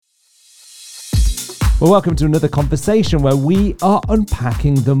Well, welcome to another conversation where we are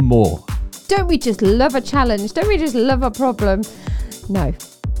unpacking the more. Don't we just love a challenge? Don't we just love a problem? No.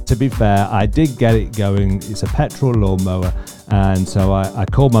 To be fair, I did get it going. It's a petrol lawnmower. And so I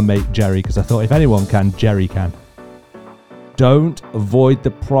called my mate Jerry because I thought if anyone can, Jerry can. Don't avoid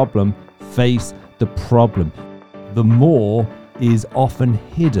the problem, face the problem. The more is often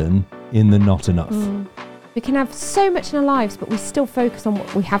hidden in the not enough. We can have so much in our lives, but we still focus on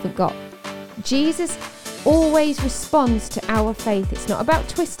what we haven't got. Jesus always responds to our faith. It's not about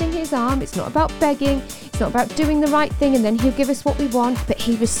twisting his arm. It's not about begging. It's not about doing the right thing and then he'll give us what we want. But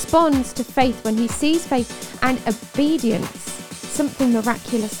he responds to faith when he sees faith and obedience. Something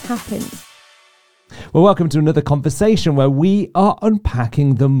miraculous happens. Well, welcome to another conversation where we are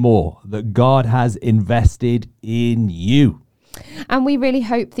unpacking the more that God has invested in you. And we really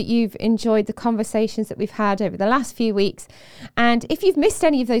hope that you've enjoyed the conversations that we've had over the last few weeks. And if you've missed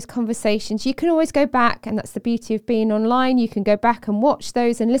any of those conversations, you can always go back. And that's the beauty of being online. You can go back and watch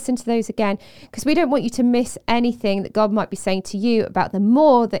those and listen to those again, because we don't want you to miss anything that God might be saying to you about the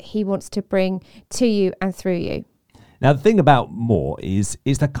more that he wants to bring to you and through you. Now, the thing about more is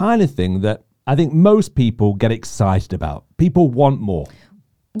the kind of thing that I think most people get excited about. People want more.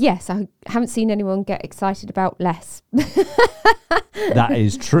 Yes, I haven't seen anyone get excited about less. That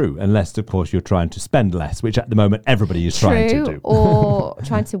is true, unless, of course, you're trying to spend less, which at the moment everybody is trying to do. Or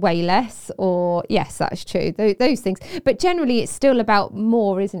trying to weigh less, or yes, that's true, those things. But generally, it's still about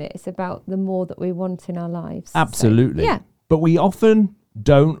more, isn't it? It's about the more that we want in our lives. Absolutely. So, yeah. But we often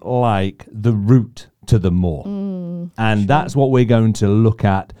don't like the route to the more. And that's what we're going to look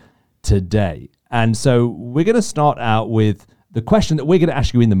at today. And so we're going to start out with the question that we're going to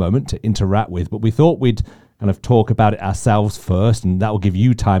ask you in the moment to interact with, but we thought we'd kind of talk about it ourselves first, and that will give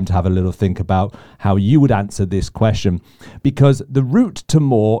you time to have a little think about how you would answer this question, because the route to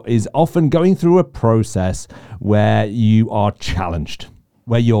more is often going through a process where you are challenged,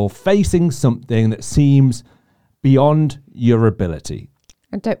 where you're facing something that seems beyond your ability.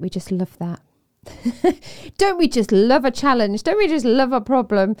 And don't we just love that? Don't we just love a challenge? Don't we just love a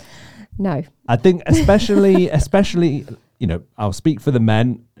problem? No. I think especially, you know, I'll speak for the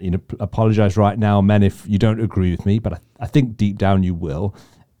men, apologize right now, men, if you don't agree with me, but I think deep down you will.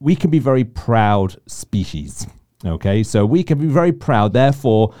 We can be very proud species. Okay, so we can be very proud.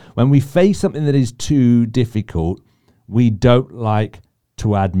 Therefore, when we face something that is too difficult, we don't like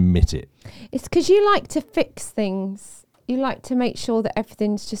to admit it. It's because you like to fix things. You like to make sure that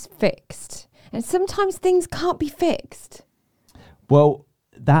everything's just fixed. And sometimes things can't be fixed. Well,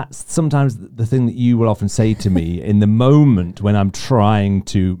 that's sometimes the thing that you will often say to me in the moment when I'm trying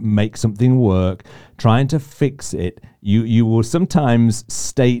to make something work, trying to fix it. You will sometimes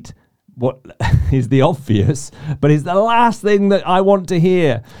state what is the obvious, but is the last thing that I want to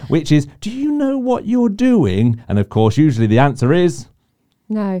hear, which is, do you know what you're doing? And of course, usually the answer is,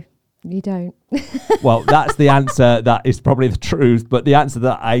 no, you don't. Well, that's the answer that is probably the truth, but the answer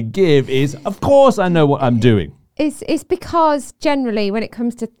that I give is, of course I know what I'm doing. It's because generally when it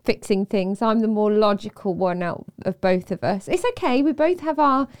comes to fixing things, I'm the more logical one out of both of us. It's okay, we both have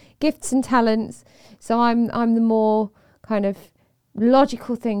our gifts and talents, so I'm the more kind of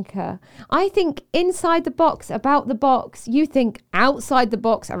logical thinker. I think inside the box, about the box. You think outside the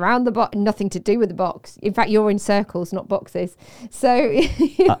box, around the box, nothing to do with the box. In fact, you're in circles, not boxes. So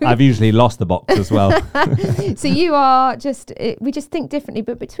I've usually lost the box as well. So you are we just think differently,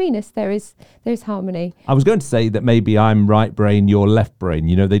 but between us there's harmony. I was going to say that maybe I'm right brain, you're left brain.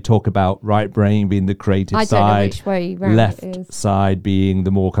 You know, they talk about right brain being the creative I side, don't know which way round left it is. side being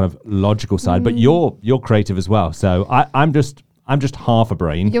the more kind of logical side, but you're creative as well. So I'm just half a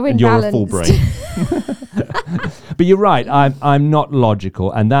brain, you're and you're a full brain. But you're right, I'm not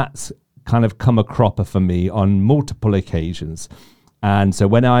logical, and that's kind of come a cropper for me on multiple occasions. And so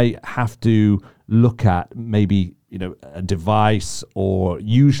when I have to look at maybe, a device, or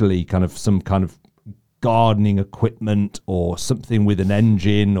usually kind of some kind of gardening equipment or something with an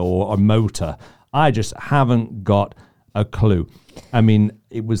engine or a motor, I just haven't got a clue. I mean,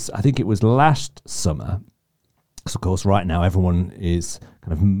 I think it was last summer. Because, of course, right now everyone is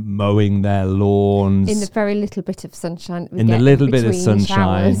kind of mowing their lawns. In the very little bit of sunshine. In the little bit of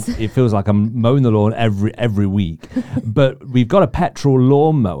sunshine. It feels like I'm mowing the lawn every week. But we've got a petrol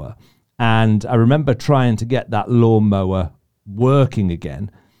lawnmower. And I remember trying to get that lawnmower working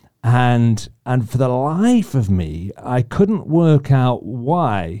again. And for the life of me, I couldn't work out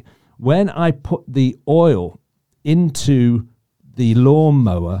why, when I put the oil into the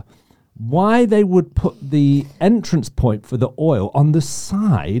lawnmower, why they would put the entrance point for the oil on the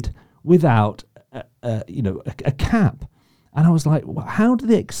side without a cap. And I was like, how do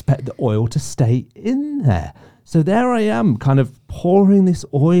they expect the oil to stay in there? So there I am kind of pouring this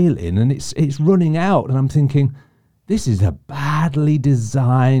oil in, and it's running out. And I'm thinking, this is a badly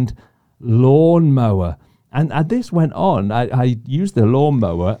designed lawnmower. And this went on. I used the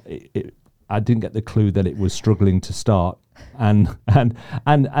lawnmower. I didn't get the clue that it was struggling to start. And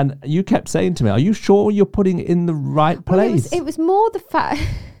you kept saying to me, are you sure you're putting it in the right place? Well, it was more the fact...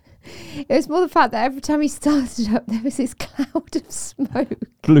 It was more the fact that every time he started up, there was this cloud of smoke.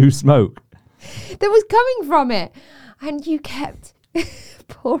 Blue smoke. That was coming from it. And you kept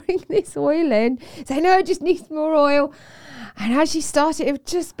pouring this oil in, saying, no, it just needs more oil. And as you started, it would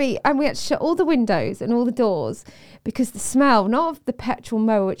just be... And we had to shut all the windows and all the doors because the smell, not of the petrol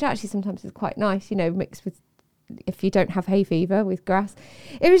mower, which actually sometimes is quite nice, mixed with... if you don't have hay fever with grass.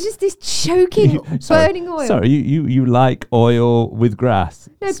 It was just this choking, burning oil. Sorry, you like oil with grass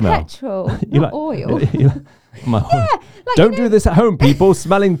No, smell. petrol, You not like, oil. Don't do this at home, people,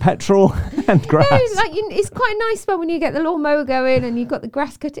 smelling petrol and grass. No, it's quite a nice smell when you get the lawnmower going and you've got the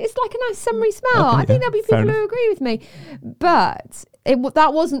grass cut. It's like a nice summery smell. Okay, I think there'll be people enough. who agree with me. But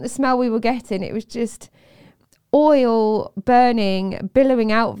that wasn't the smell we were getting. It was just... oil burning,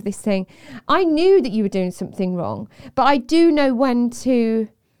 billowing out of this thing. I knew that you were doing something wrong, but I do know when to,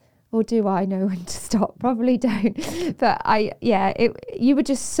 or do I know when to stop? Probably don't. But you were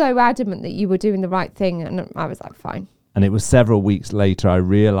just so adamant that you were doing the right thing, and I was like, fine. And it was several weeks later I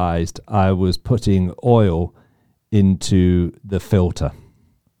realised I was putting oil into the filter,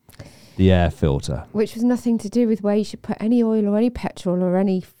 the air filter. Which was nothing to do with where you should put any oil or any petrol or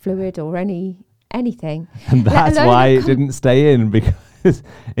any fluid or anything. And that's why it didn't stay in, because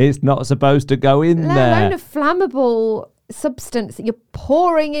it's not supposed to go in let there. alone a flammable substance that you're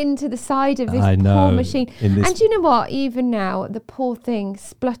pouring into the side of this poor machine. And you know what? Even now, the poor thing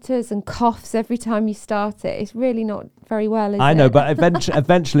splutters and coughs every time you start it. It's really not very well, is it? I know, but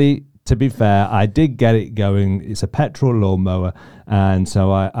eventually, to be fair, I did get it going. It's a petrol lawnmower. And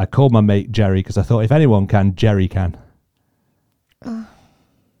so I called my mate Jerry, because I thought if anyone can, Jerry can.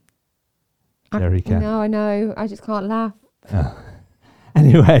 Jerry can. No, I know. I just can't laugh.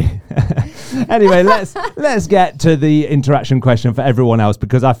 Anyway, let's get to the interaction question for everyone else,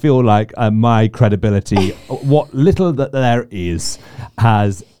 because I feel like my credibility, what little that there is,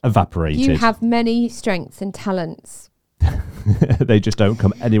 has evaporated. You have many strengths and talents. They just don't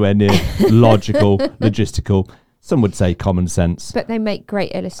come anywhere near logical, logistical. Some would say common sense. But they make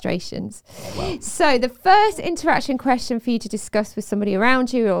great illustrations. Wow. So the first interaction question for you to discuss with somebody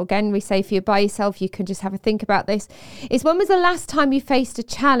around you, or again, we say if you're by yourself, you can just have a think about this, is when was the last time you faced a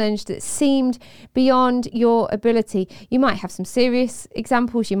challenge that seemed beyond your ability? You might have some serious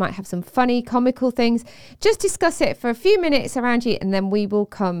examples. You might have some funny, comical things. Just discuss it for a few minutes around you, and then we will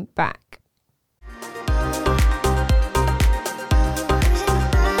come back.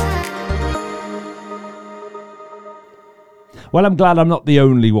 Well, I'm glad I'm not the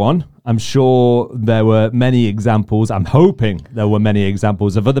only one. I'm sure there were many examples. I'm hoping there were many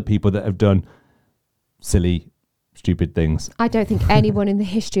examples of other people that have done silly, stupid things. I don't think anyone in the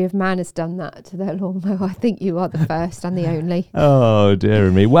history of man has done that to their lawnmower. I think you are the first and the only. Oh,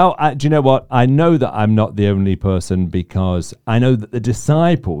 dear me. Well, do you know what? I know that I'm not the only person, because I know that the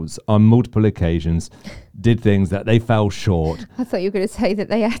disciples on multiple occasions did things that they fell short. I thought you were going to say that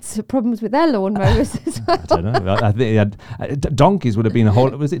they had some problems with their lawnmowers as well. I don't know. I think they had, donkeys would have been a whole...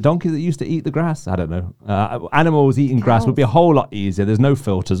 Was it donkeys that used to eat the grass? I don't know. Animals eating grass would be a whole lot easier. There's no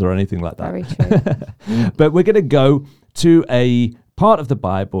filters or anything like that. Very true. But we're going to go to a part of the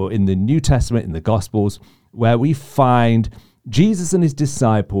Bible in the New Testament, in the Gospels, where we find Jesus and his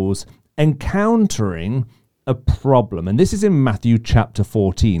disciples encountering a problem. And this is in Matthew chapter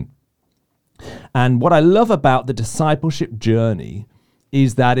 14. And what I love about the discipleship journey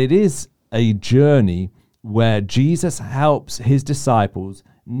is that it is a journey where Jesus helps his disciples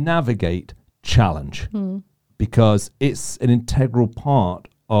navigate challenge, because it's an integral part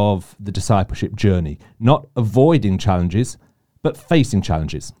of the discipleship journey, not avoiding challenges, but facing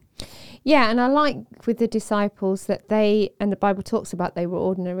challenges. Yeah, and I like with the disciples that they, and the Bible talks about, they were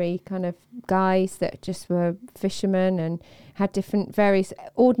ordinary kind of guys that just were fishermen and had different various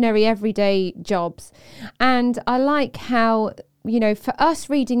ordinary everyday jobs. And I like how, for us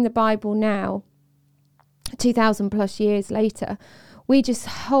reading the Bible now, 2,000 plus years later, we just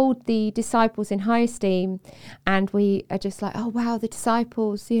hold the disciples in high esteem, and we are just like, oh wow, the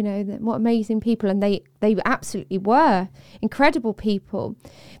disciples, what amazing people. And they absolutely were incredible people,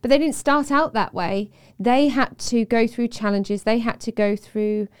 but they didn't start out that way. They had to go through challenges, they had to go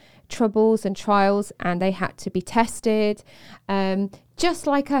through troubles and trials, and they had to be tested. just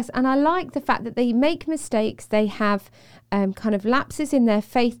like us. And I like the fact that they make mistakes. They have kind of lapses in their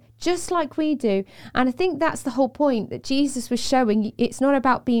faith, just like we do. And I think that's the whole point that Jesus was showing. It's not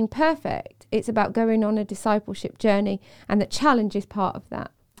about being perfect. It's about going on a discipleship journey, and that challenge is part of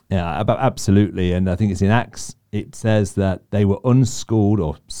that. Yeah, absolutely. And I think it's in Acts, it says that they were unschooled,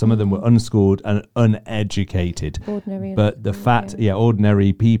 or some of them were unschooled and uneducated. Ordinary. But the fact,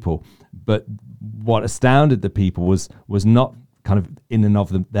 ordinary people. But what astounded the people was not kind of in and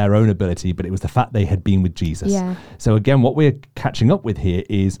of their own ability, but it was the fact they had been with Jesus. Yeah. So again, what we're catching up with here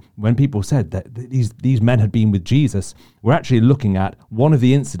is when people said that these men had been with Jesus, we're actually looking at one of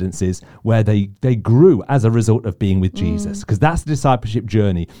the incidences where they grew as a result of being with Jesus, because that's the discipleship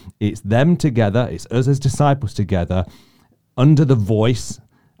journey. It's them together, it's us as disciples together, under the voice,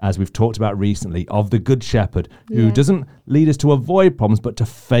 as we've talked about recently, of the Good Shepherd, who doesn't lead us to avoid problems, but to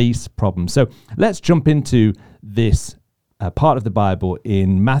face problems. So let's jump into this part of the Bible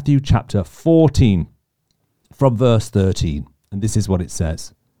in Matthew chapter 14 from verse 13. And this is what it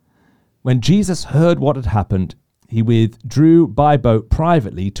says. When Jesus heard what had happened, he withdrew by boat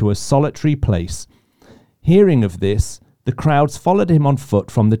privately to a solitary place. Hearing of this, the crowds followed him on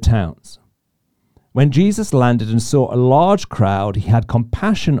foot from the towns. When Jesus landed and saw a large crowd, he had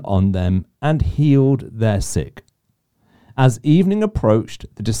compassion on them and healed their sick. As evening approached,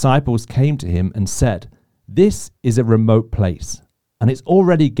 the disciples came to him and said, "This is a remote place, and it's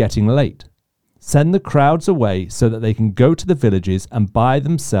already getting late. Send the crowds away so that they can go to the villages and buy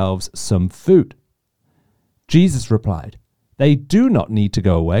themselves some food." Jesus replied, "They do not need to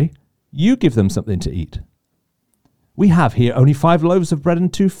go away. You give them something to eat." "We have here only 5 loaves of bread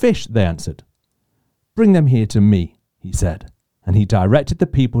and 2 fish," they answered. "Bring them here to me," he said, and he directed the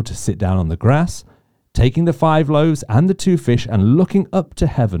people to sit down on the grass. Taking the 5 loaves and the 2 fish and looking up to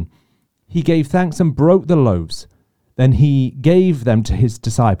heaven, he gave thanks and broke the loaves. Then he gave them to his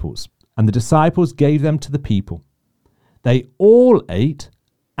disciples, and the disciples gave them to the people. They all ate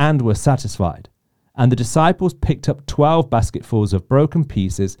and were satisfied, and the disciples picked up 12 basketfuls of broken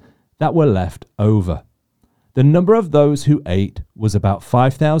pieces that were left over. The number of those who ate was about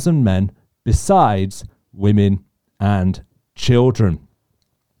 5,000 men, besides women and children.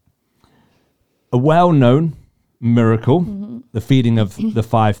 A well-known miracle, the feeding of the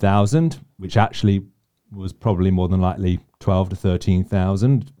 5,000, which actually was probably more than likely 12 to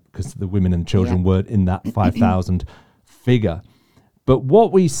 13,000, because the women and children weren't in that 5,000 figure. But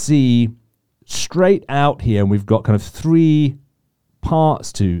what we see straight out here, and we've got kind of 3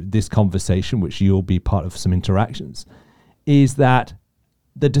 parts to this conversation, which you'll be part of some interactions, is that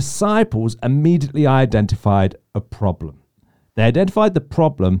the disciples immediately identified a problem. They identified the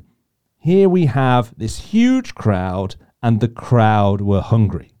problem. Here we have this huge crowd, and the crowd were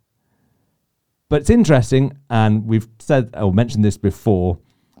hungry. But it's interesting, and we've said or mentioned this before,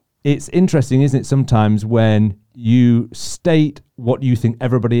 it's interesting, isn't it, sometimes when you state what you think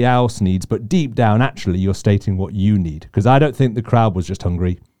everybody else needs, but deep down, actually, you're stating what you need. Because I don't think the crowd was just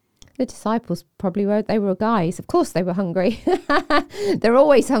hungry. The disciples probably were. They were guys. Of course they were hungry. They're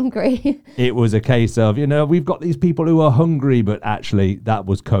always hungry. It was a case of, we've got these people who are hungry, but actually that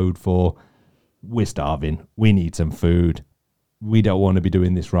was code for, we're starving. We need some food. We don't want to be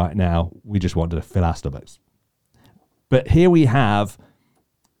doing this right now. We just want to fill our stomachs. But here we have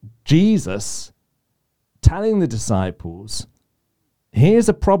Jesus telling the disciples, here's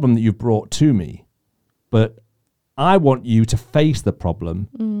a problem that you've brought to me, but I want you to face the problem,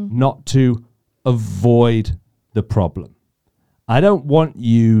 not to avoid the problem. I don't want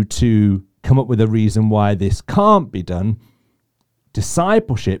you to come up with a reason why this can't be done.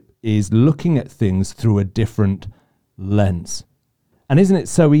 Discipleship is looking at things through a different lens. And isn't it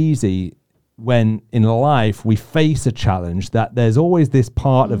so easy when in life we face a challenge that there's always this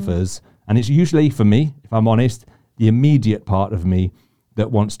part of us, and it's usually, for me, if I'm honest, the immediate part of me that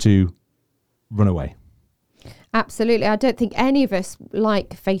wants to run away. Absolutely. I don't think any of us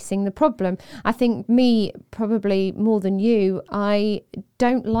like facing the problem. I think me, probably more than you, I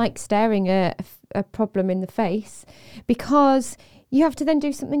don't like staring a problem in the face, because you have to then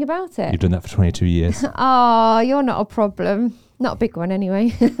do something about it. You've done that for 22 years. Oh, you're not a problem. Not a big one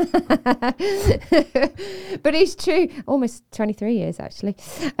anyway. But it's true. Almost 23 years, actually.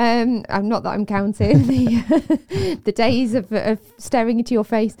 I'm not that I'm counting the days of staring into your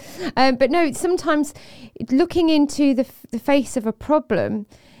face. But no, sometimes looking into the face of a problem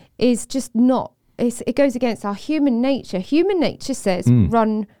is just not, it goes against our human nature. Human nature says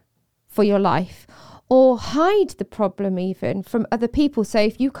run for your life, or hide the problem even from other people. So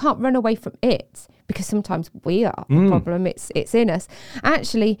if you can't run away from it because sometimes we are the problem. It's in us.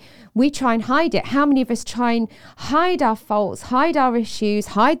 Actually, we try and hide it. How many of us try and hide our faults, hide our issues,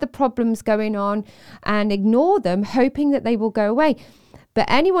 hide the problems going on, and ignore them, hoping that they will go away? But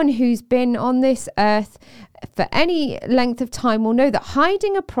anyone who's been on this earth for any length of time will know that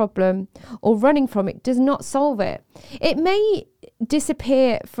hiding a problem or running from it does not solve it. It may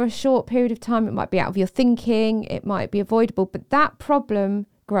disappear for a short period of time. It might be out of your thinking. It might be avoidable. But that problem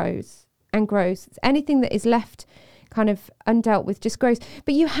grows and grows. Anything that is left kind of undealt with just grows.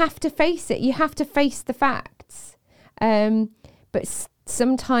 But you have to face it. You have to face the facts. But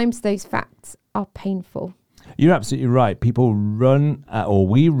sometimes those facts are painful. You're absolutely right. People run or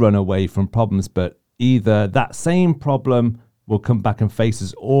we run away from problems, but either that same problem will come back and face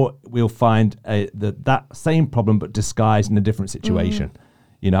us, or we'll find that same problem but disguised in a different situation.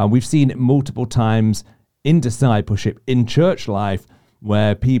 And we've seen it multiple times in discipleship, in church life,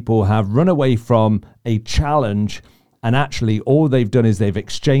 where people have run away from a challenge, and actually all they've done is they've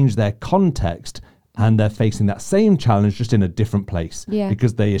exchanged their context, and they're facing that same challenge just in a different place,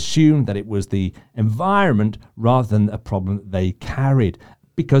 because they assumed that it was the environment rather than a problem that they carried,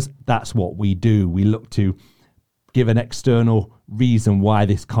 because that's what we do. We look to give an external reason why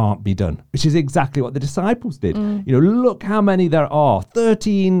this can't be done, which is exactly what the disciples did. Look how many there are,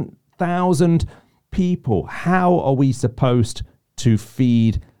 13,000 people. How are we supposed to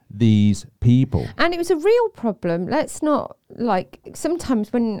feed these people? And it was a real problem. Let's not,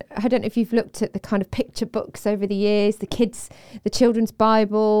 sometimes when, I don't know if you've looked at the kind of picture books over the years, the children's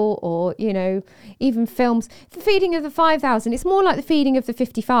Bible, or, even films, the feeding of the 5,000, it's more like the feeding of the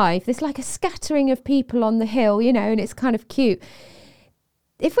 55. There's like a scattering of people on the hill, and it's kind of cute.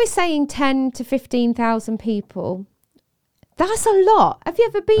 If we're saying 10 to 15,000 people, that's a lot. Have you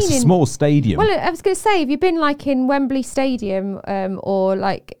ever been in a small stadium? Well, I was going to say, have you been in Wembley Stadium or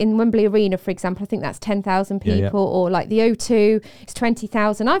in Wembley Arena, for example? I think that's 10,000 people, or the O2 is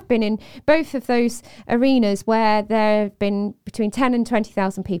 20,000. I've been in both of those arenas where there have been between 10 and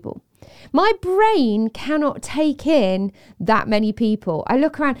 20,000 people. My brain cannot take in that many people. I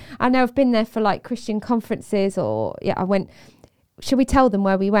look around. I know I've been there for Christian conferences, or I went. Should we tell them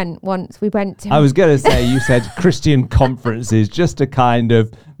where we went once? We went to... I was going to say, you said Christian conferences just to kind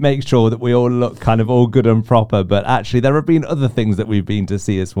of make sure that we all look kind of all good and proper. But actually, there have been other things that we've been to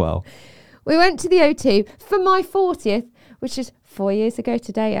see as well. We went to the O2 for my 40th, which is 4 years ago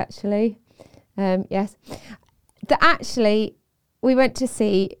today, actually. Yes. We went to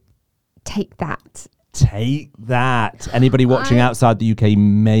see Take That. Take That. Anybody watching outside the UK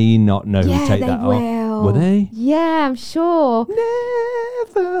may not know who Take That are. Were they? Yeah, I'm sure.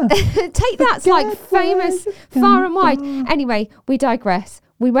 Never. Take That's famous far and wide. Anyway, we digress.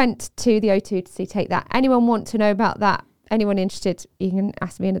 We went to the O2 to see Take That. Anyone want to know about that? Anyone interested? You can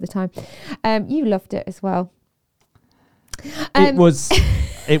ask me another time. You loved it as well. It was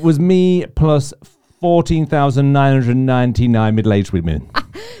me plus 14,999 middle-aged women.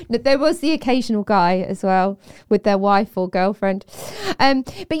 There was the occasional guy as well with their wife or girlfriend.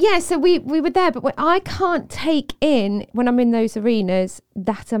 So we were there, but I can't take in, when I'm in those arenas,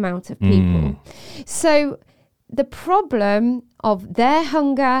 that amount of people. So the problem of their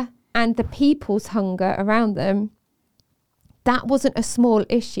hunger and the people's hunger around them, that wasn't a small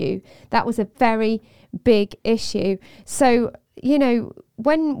issue. That was a very big issue. So,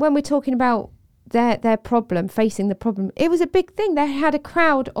 when we're talking about their problem, facing the problem, it was a big thing. They had a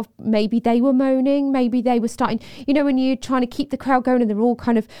crowd of, maybe they were moaning, maybe they were starting, when you're trying to keep the crowd going and they're all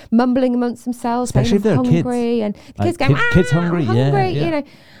kind of mumbling amongst themselves, especially if they're hungry, kids. And the kids going, kids hungry, yeah.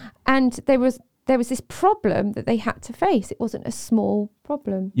 And there was this problem that they had to face. It wasn't a small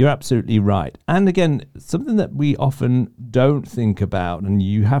problem. You're absolutely right. And again, something that we often don't think about, and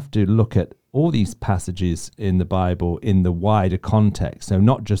you have to look at all these passages in the Bible in the wider context. So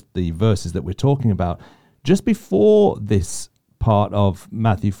not just the verses that we're talking about. Just before this part of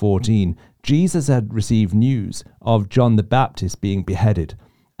Matthew 14, Jesus had received news of John the Baptist being beheaded,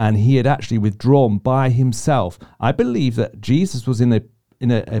 and he had actually withdrawn by himself. I believe that Jesus was in a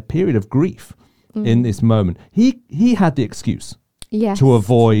period of grief in this moment. He had the excuse. Yes, to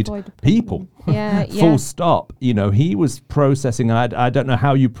avoid people. Yeah, Full stop. He was processing. I don't know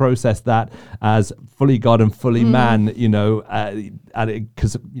how you process that as fully God and fully man.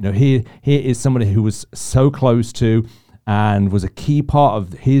 Because here is somebody who was so close to and was a key part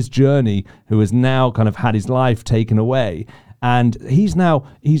of his journey, who has now kind of had his life taken away. And he's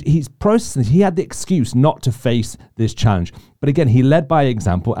processing. He had the excuse not to face this challenge. But again, he led by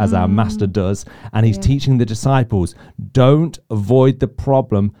example, as our master does. And he's teaching the disciples, don't avoid the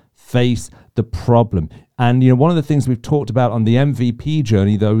problem, face the problem. And, one of the things we've talked about on the MVP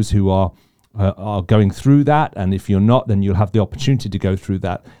journey, those who are are going through that, and if you're not, then you'll have the opportunity to go through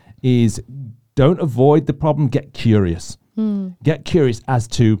that, is don't avoid the problem, get curious. Get curious as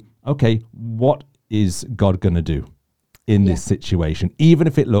to, okay, what is God going to do in this situation, even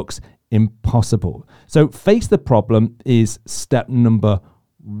if it looks impossible. So face the problem is step number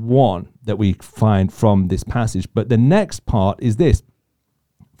 1 that we find from this passage. But the next part is this: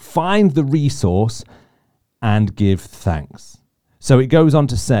 find the resource and give thanks. So it goes on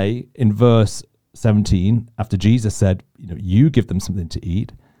to say in verse 17, after Jesus said, you give them something to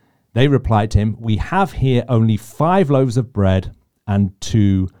eat, they replied to him, we have here only 5 loaves of bread and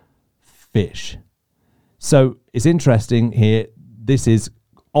 2 fish. So it's interesting here. This is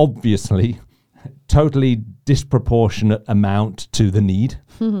obviously totally disproportionate amount to the need.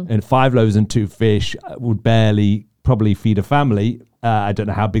 And 5 loaves and 2 fish would barely probably feed a family. I don't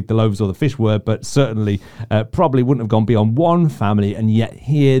know how big the loaves or the fish were, but certainly probably wouldn't have gone beyond one family. And yet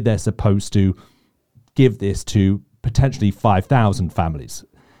here they're supposed to give this to potentially 5,000 families.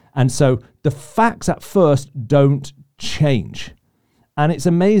 And so the facts at first don't change. And it's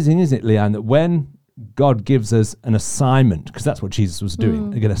amazing, isn't it, Leanne, that when God gives us an assignment, because that's what Jesus was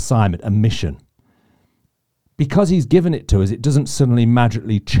doing, an assignment, a mission, because he's given it to us, it doesn't suddenly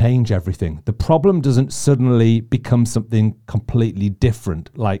magically change everything. The problem doesn't suddenly become something completely different,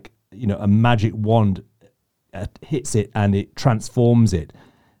 like, a magic wand hits it and it transforms it.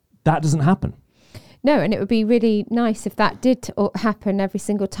 That doesn't happen. No, and it would be really nice if that did happen every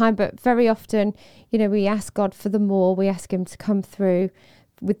single time. But very often, we ask God for the more. We ask him to come through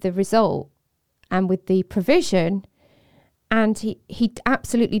with the result and with the provision. And he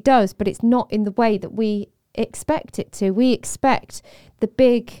absolutely does, but it's not in the way that we expect it to. We expect the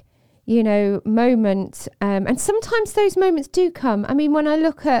big, moment. And sometimes those moments do come. I mean, when I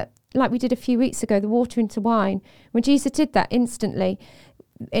look at, like we did a few weeks ago, the water into wine, when Jesus did that instantly,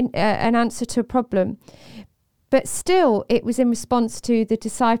 an answer to a problem. But still, it was in response to the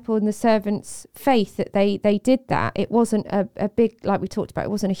disciple and the servant's faith that they did that. It wasn't a big, like we talked about,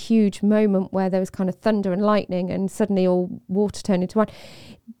 it wasn't a huge moment where there was kind of thunder and lightning and suddenly all water turned into wine.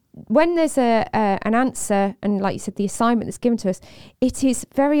 When there's an answer, and like you said, the assignment that's given to us, it is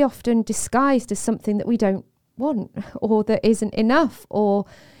very often disguised as something that we don't want or that isn't enough, or,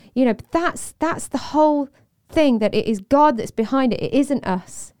 but that's the whole thing, that it is God that's behind it. It isn't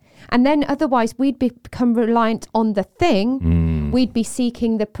us. And then otherwise we'd become reliant on the thing. We'd be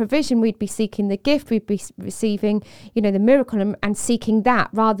seeking the provision, we'd be seeking the gift, we'd be receiving, the miracle and seeking that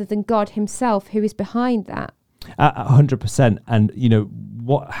rather than God himself who is behind that. 100%. And,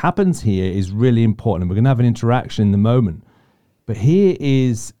 what happens here is really important. And we're going to have an interaction in the moment. But here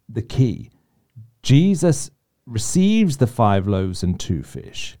is the key. Jesus receives the 5 loaves and 2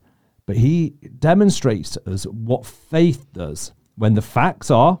 fish. But he demonstrates to us what faith does when the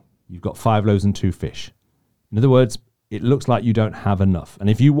facts are, you've got 5 loaves and 2 fish. In other words, it looks like you don't have enough. And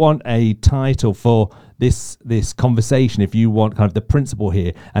if you want a title for this conversation, if you want kind of the principle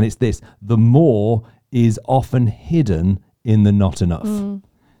here, and it's this: the more is often hidden in the not enough.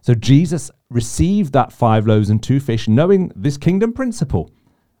 So Jesus received that 5 loaves and 2 fish, knowing this kingdom principle.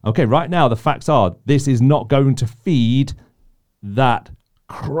 Okay, right now the facts are this is not going to feed that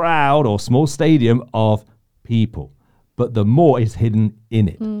crowd or small stadium of people, but the more is hidden in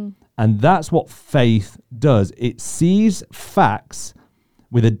it. And that's what faith does. It sees facts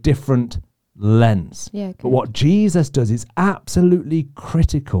with a different lens. But what Jesus does is absolutely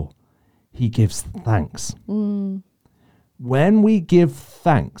critical. He gives thanks. When we give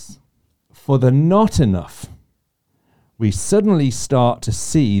thanks for the not enough, we suddenly start to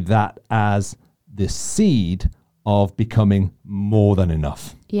see that as the seed of becoming more than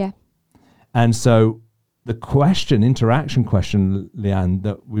enough. And so the interaction question, Leanne,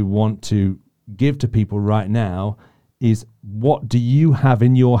 that we want to give to people right now is, what do you have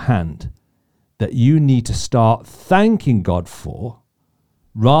in your hand that you need to start thanking God for,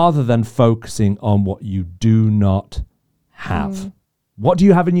 rather than focusing on what you do not have? What do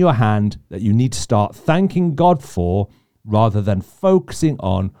you have in your hand that you need to start thanking God for, rather than focusing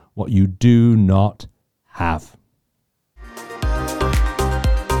on what you do not have?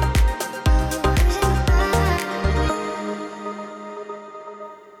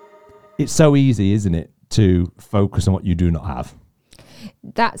 It's so easy, isn't it, to focus on what you do not have?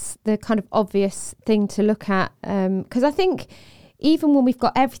 That's the kind of obvious thing to look at, because I think even when we've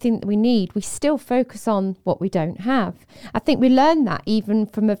got everything that we need, we still focus on what we don't have. I think we learn that even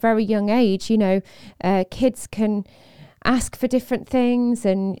from a very young age. Kids can ask for different things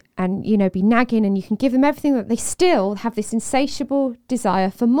and be nagging, and you can give them everything, that they still have this insatiable desire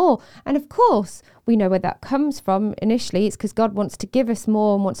for more. And of course, we know where that comes from initially. It's because God wants to give us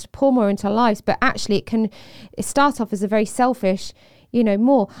more and wants to pour more into our lives. But actually, it start off as a very selfish,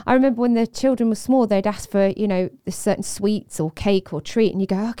 more. I remember when the children were small, they'd ask for, certain sweets or cake or treat, and you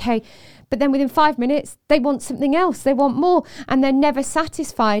go, okay. But then within 5 minutes, they want something else. They want more, and they're never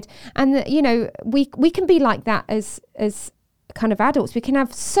satisfied. And, we can be like that as kind of adults. We can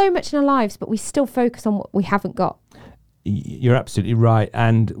have so much in our lives, but we still focus on what we haven't got. You're absolutely right.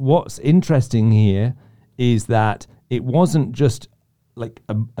 And what's interesting here is that it wasn't just like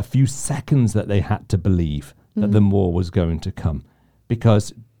a few seconds that they had to believe that the more was going to come.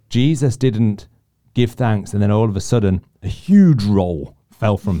 Because Jesus didn't give thanks and then all of a sudden a huge roll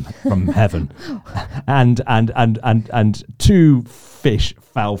fell from heaven and 2 fish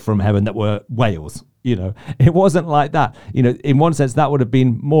fell from heaven that were whales. It wasn't like that. In one sense, that would have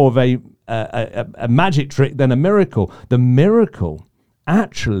been more of a magic trick than a miracle. The miracle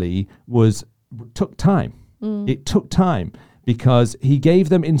actually took time. It took time because he gave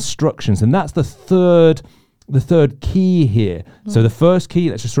them instructions, and that's the third key here. So the first key,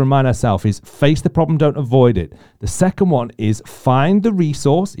 let's just remind ourselves, is face the problem, don't avoid it. The second one is find the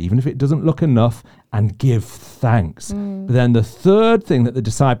resource, even if it doesn't look enough, and give thanks. But then the third thing that the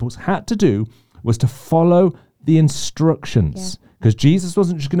disciples had to do was to follow the instructions, because Jesus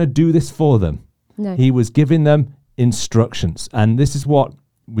wasn't just going to do this for them. No. He was giving them instructions. And this is what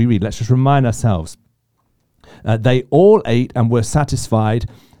we read. Let's just remind ourselves. They all ate and were satisfied,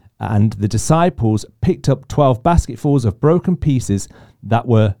 and the disciples picked up 12 basketfuls of broken pieces that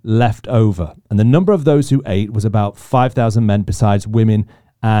were left over. And the number of those who ate was about 5,000 men, besides women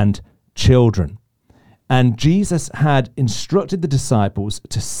and children. And Jesus had instructed the disciples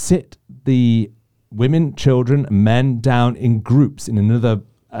to sit the women, children, men down in groups. In another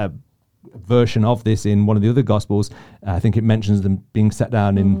version of this, in one of the other Gospels, I think it mentions them being set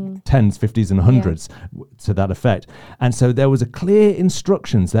down in 10s, 50s, and 100s, to that effect. And so there was a clear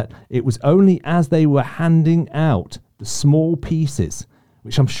instructions that it was only as they were handing out the small pieces,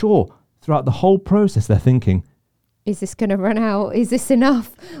 which I'm sure throughout the whole process they're thinking, is this going to run out? Is this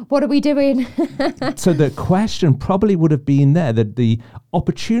enough? What are we doing? So the question probably would have been there, that the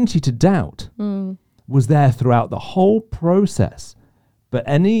opportunity to doubt was there throughout the whole process. But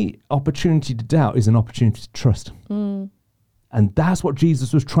any opportunity to doubt is an opportunity to trust. And that's what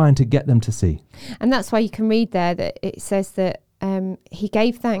Jesus was trying to get them to see. And that's why you can read there that it says that he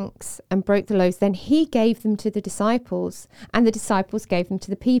gave thanks and broke the loaves. Then he gave them to the disciples, and the disciples gave them to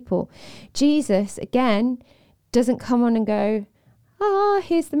the people. Jesus, again, doesn't come on and go,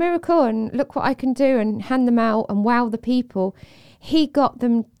 here's the miracle and look what I can do, and hand them out and wow the people. He got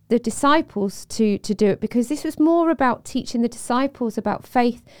them, the disciples, to do it, because this was more about teaching the disciples about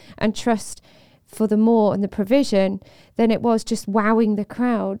faith and trust for the more and the provision than it was just wowing the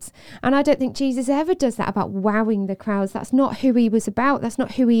crowds. And I don't think Jesus ever does that, about wowing the crowds. That's not who he was about. That's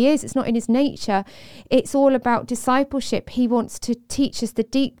not who he is. It's not in his nature. It's all about discipleship. He wants to teach us the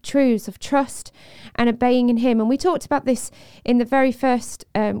deep truths of trust and obeying in him. And we talked about this in the very first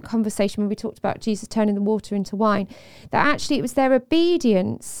conversation when we talked about Jesus turning the water into wine, that actually it was their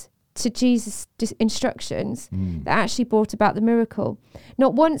obedience to Jesus' instructions that actually brought about the miracle.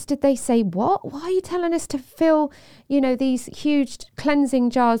 Not once did they say, what? Why are you telling us to fill, these huge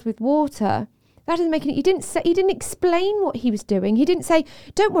cleansing jars with water? That doesn't make any. He didn't explain what he was doing. He didn't say,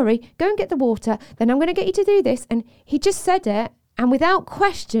 don't worry, go and get the water, then I'm going to get you to do this. And he just said it, and without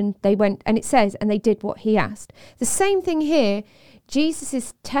question, they went, and it says, and they did what he asked. The same thing here. Jesus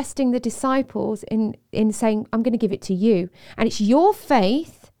is testing the disciples in saying, I'm going to give it to you. And it's your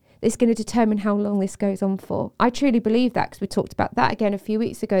faith that's going to determine how long this goes on for. I truly believe that, because we talked about that again a few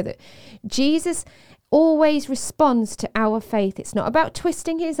weeks ago, that Jesus always responds to our faith. It's not about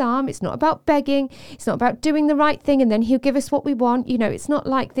twisting his arm. It's not about begging. It's not about doing the right thing and then he'll give us what we want. It's not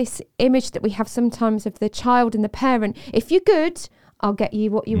like this image that we have sometimes of the child and the parent. If you're good, I'll get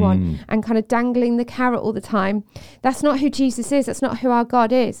you what you want, and kind of dangling the carrot all the time. That's not who Jesus is. That's not who our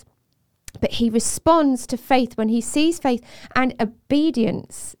God is. But he responds to faith when he sees faith and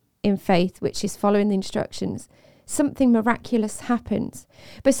obedience in faith, which is following the instructions. Something miraculous happens.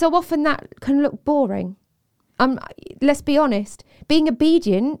 But so often that can look boring. Let's be honest. Being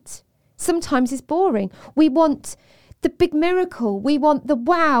obedient sometimes is boring. We want the big miracle. We want the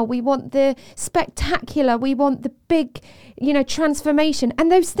wow. We want the spectacular. We want the big, transformation.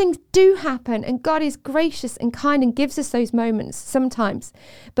 And those things do happen. And God is gracious and kind and gives us those moments sometimes.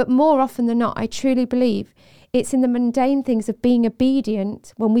 But more often than not, I truly believe it's in the mundane things of being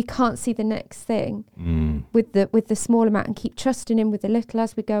obedient when we can't see the next thing with the small amount, and keep trusting him with the little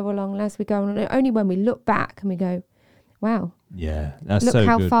as we go along. Only when we look back and we go, wow. Yeah, that's Look so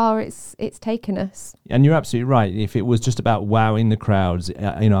how good. far it's taken us. And you're absolutely right. If it was just about wowing the crowds,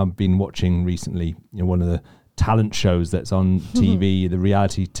 I've been watching recently, one of the talent shows that's on TV, the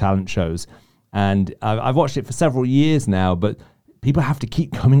reality talent shows, and I've watched it for several years now. But people have to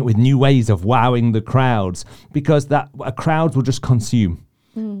keep coming up with new ways of wowing the crowds, because that a crowd will just consume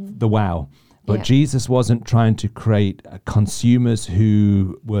the wow. But Yeah. Jesus wasn't trying to create consumers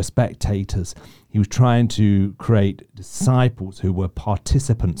who were spectators. He was trying to create disciples who were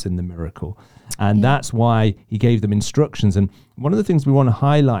participants in the miracle. And that's why he gave them instructions. And one of the things we want to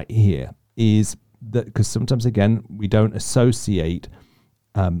highlight here is that, because sometimes, again, we don't associate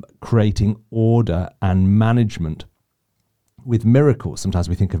creating order and management with miracles. Sometimes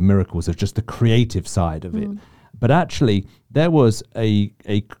we think of miracles as just the creative side of it. But actually, there was a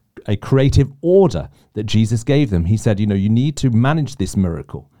creative order that Jesus gave them. He said, you need to manage this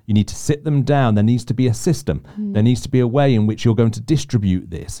miracle. You need to sit them down. There needs to be a system. There needs to be a way in which you're going to distribute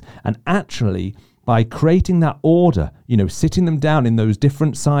this. And actually, by creating that order, sitting them down in those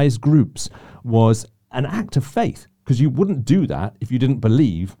different size groups was an act of faith, because you wouldn't do that if you didn't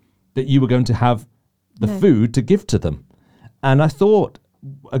believe that you were going to have the food to give to them. And I thought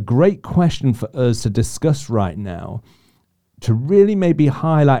a great question for us to discuss right now, to really maybe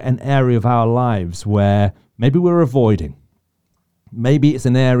highlight an area of our lives where maybe we're avoiding. Maybe it's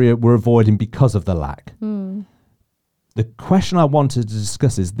an area we're avoiding because of the lack. The question I wanted to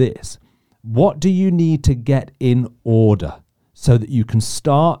discuss is this: what do you need to get in order so that you can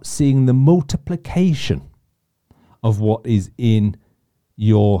start seeing the multiplication of what is in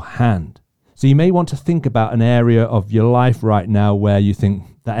your hand? So you may want to think about an area of your life right now where you think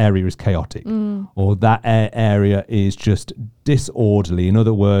that area is chaotic, or that area is just disorderly. In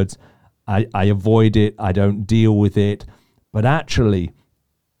other words, I avoid it, I don't deal with it. But actually,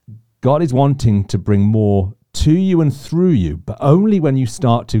 God is wanting to bring more to you and through you, but only when you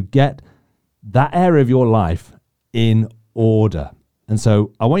start to get that area of your life in order. And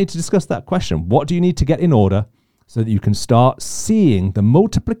so I want you to discuss that question. What do you need to get in order so that you can start seeing the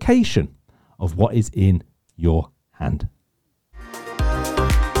multiplication of what is in your hand?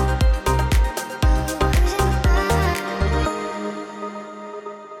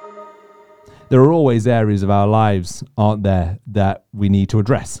 There are always areas of our lives, aren't there, that we need to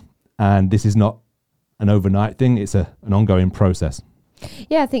address. And this is not an overnight thing. It's an ongoing process.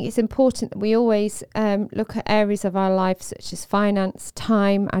 Yeah, I think it's important that we always look at areas of our life such as finance,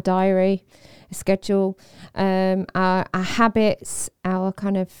 time, our diary, a schedule, our habits, our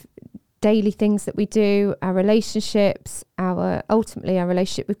kind of daily things that we do, our relationships, ultimately our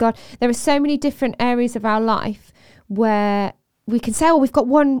relationship with God. There are so many different areas of our life where we can say, we've got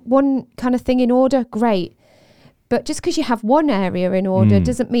one kind of thing in order, great. But just because you have one area in order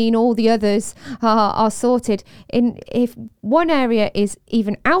doesn't mean all the others are sorted. If one area is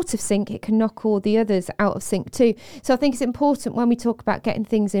even out of sync, it can knock all the others out of sync too. So I think it's important when we talk about getting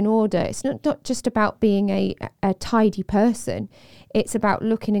things in order, it's not just about being a tidy person. It's about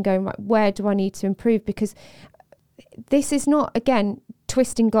looking and going, right, where do I need to improve? Because this is not, again,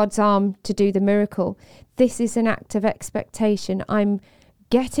 twisting God's arm to do the miracle. This is an act of expectation. I'm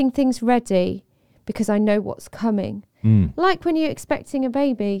getting things ready because I know what's coming. Like when you're expecting a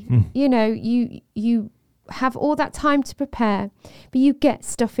baby, you have all that time to prepare, but you get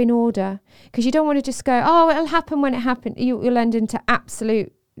stuff in order, because you don't want to just go, it'll happen when it happens. You'll end into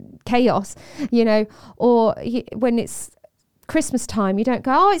absolute chaos, or when it's Christmas time, you don't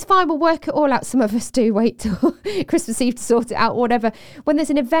go, it's fine, we'll work it all out. Some of us do wait till Christmas Eve to sort it out, or whatever. When there's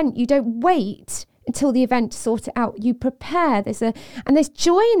an event, you don't wait until the event to sort it out. You prepare. There's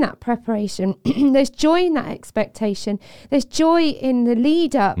joy in that preparation. There's joy in that expectation. There's joy in the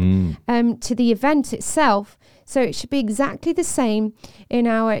lead up to the event itself. So it should be exactly the same in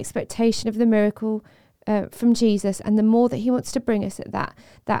our expectation of the miracle from Jesus. And the more that he wants to bring us at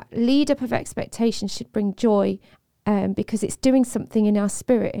that lead up of expectation should bring joy, because it's doing something in our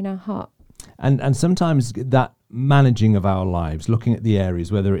spirit, in our heart. And sometimes that managing of our lives, looking at the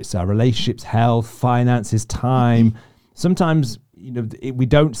areas, whether it's our relationships, health, finances, time, sometimes we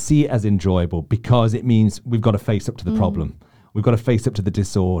don't see it as enjoyable because it means we've got to face up to the problem. We've got to face up to the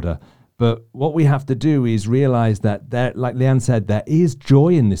disorder. But what we have to do is realize that there, like Leanne said, there is joy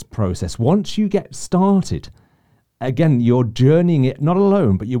in this process. Once you get started, again, you're journeying it not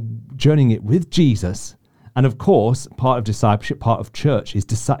alone, but you're journeying it with Jesus. And of course, part of discipleship, part of church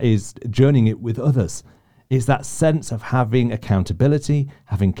is journeying it with others It's that sense of having accountability,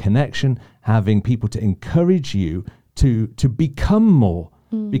 having connection, having people to encourage you to become more.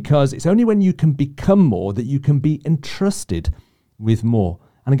 Because it's only when you can become more that you can be entrusted with more.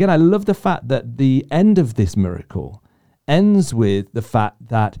 And again, I love the fact that the end of this miracle ends with the fact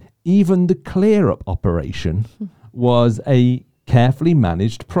that even the clear-up operation was a carefully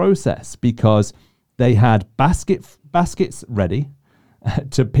managed process, because they had baskets ready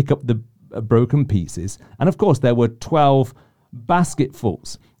to pick up the broken pieces. And of course, there were 12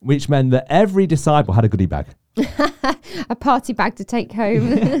 basketfuls, which meant that every disciple had a goodie bag. A party bag to take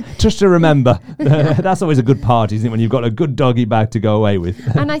home. Just to remember. That's always a good party, isn't it, when you've got a good doggy bag to go away with.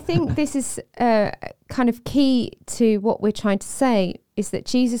 And I think this is kind of key to what we're trying to say, is that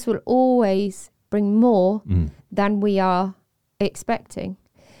Jesus will always bring more than we are expecting.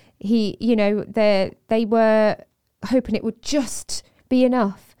 He, they were hoping it would just be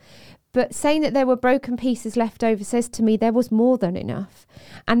enough. But saying that there were broken pieces left over says to me there was more than enough.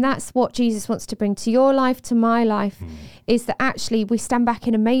 And that's what Jesus wants to bring to your life, to my life, is that actually we stand back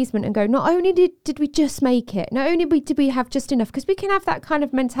in amazement and go, not only did we just make it, not only did we have just enough, because we can have that kind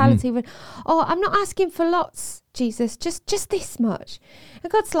of mentality when, I'm not asking for lots, Jesus, just this much.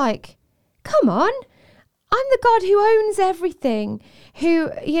 And God's like, come on. I'm the God who owns everything, who,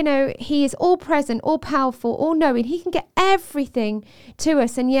 he is all present, all powerful, all knowing. He can get everything to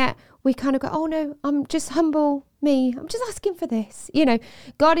us. And yet we kind of go, oh no, I'm just humble me. I'm just asking for this.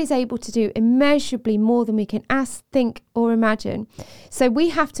 God is able to do immeasurably more than we can ask, think, or imagine. So we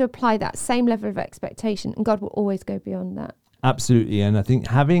have to apply that same level of expectation, and God will always go beyond that. Absolutely. And I think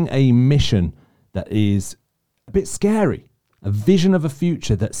having a mission that is a bit scary, a vision of a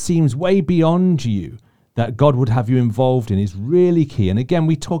future that seems way beyond you, that God would have you involved in, is really key. And again,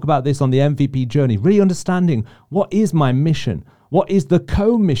 we talk about this on the MVP journey, really understanding what is my mission? What is the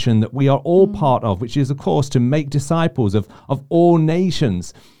co-mission that we are all part of, which is, of course, to make disciples of all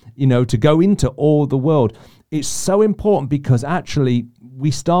nations, to go into all the world. It's so important because actually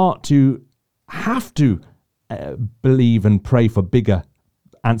we start to have to believe and pray for bigger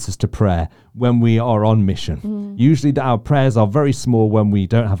answers to prayer when we are on mission. Usually our prayers are very small when we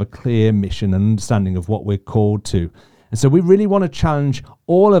don't have a clear mission and understanding of what we're called to. And so we really want to challenge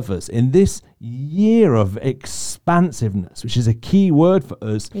all of us in this year of expansiveness, which is a key word for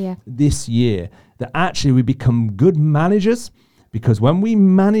us this year, that actually we become good managers, because when we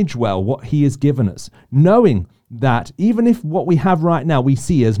manage well what he has given us, knowing that even if what we have right now we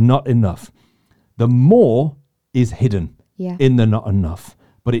see as not enough, the more is hidden in the not enough.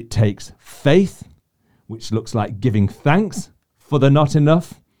 But it takes faith, which looks like giving thanks for the not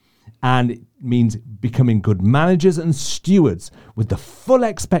enough. And it means becoming good managers and stewards with the full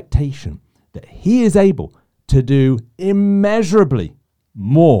expectation that he is able to do immeasurably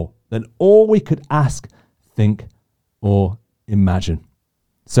more than all we could ask, think, or imagine.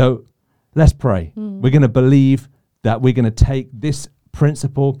 So let's pray. We're going to believe that we're going to take this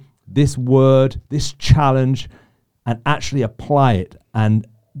principle, this word, this challenge, and actually apply it and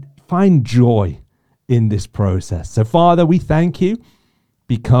find joy in this process. So, Father, we thank you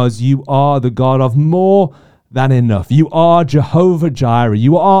because you are the God of more than enough. You are Jehovah Jireh.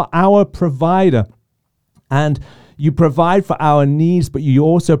 You are our provider. And you provide for our needs, but you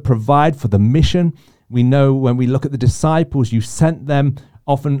also provide for the mission. We know when we look at the disciples, you sent them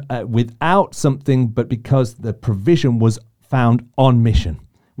often without something, but because the provision was found on mission.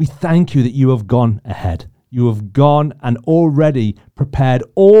 We thank you that you have gone ahead. You have gone and already prepared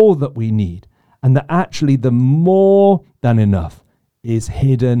all that we need, and that actually the more than enough is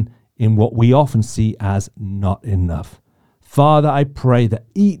hidden in what we often see as not enough. Father, I pray that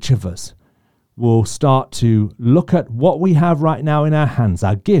each of us will start to look at what we have right now in our hands,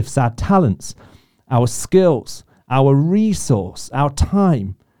 our gifts, our talents, our skills, our resource, our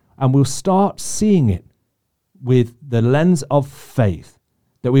time, and we'll start seeing it with the lens of faith,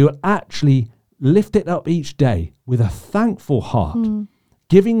 that we will actually lift it up each day with a thankful heart,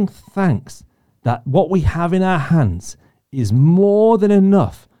 giving thanks that what we have in our hands is more than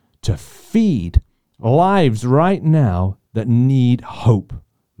enough to feed lives right now that need hope,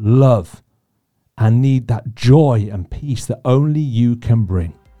 love, and need that joy and peace that only you can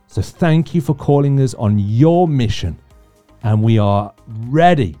bring. So thank you for calling us on your mission, and we are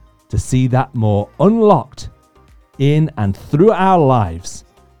ready to see that more unlocked in and through our lives.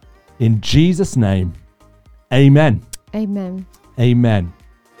 In Jesus' name, amen. Amen. Amen.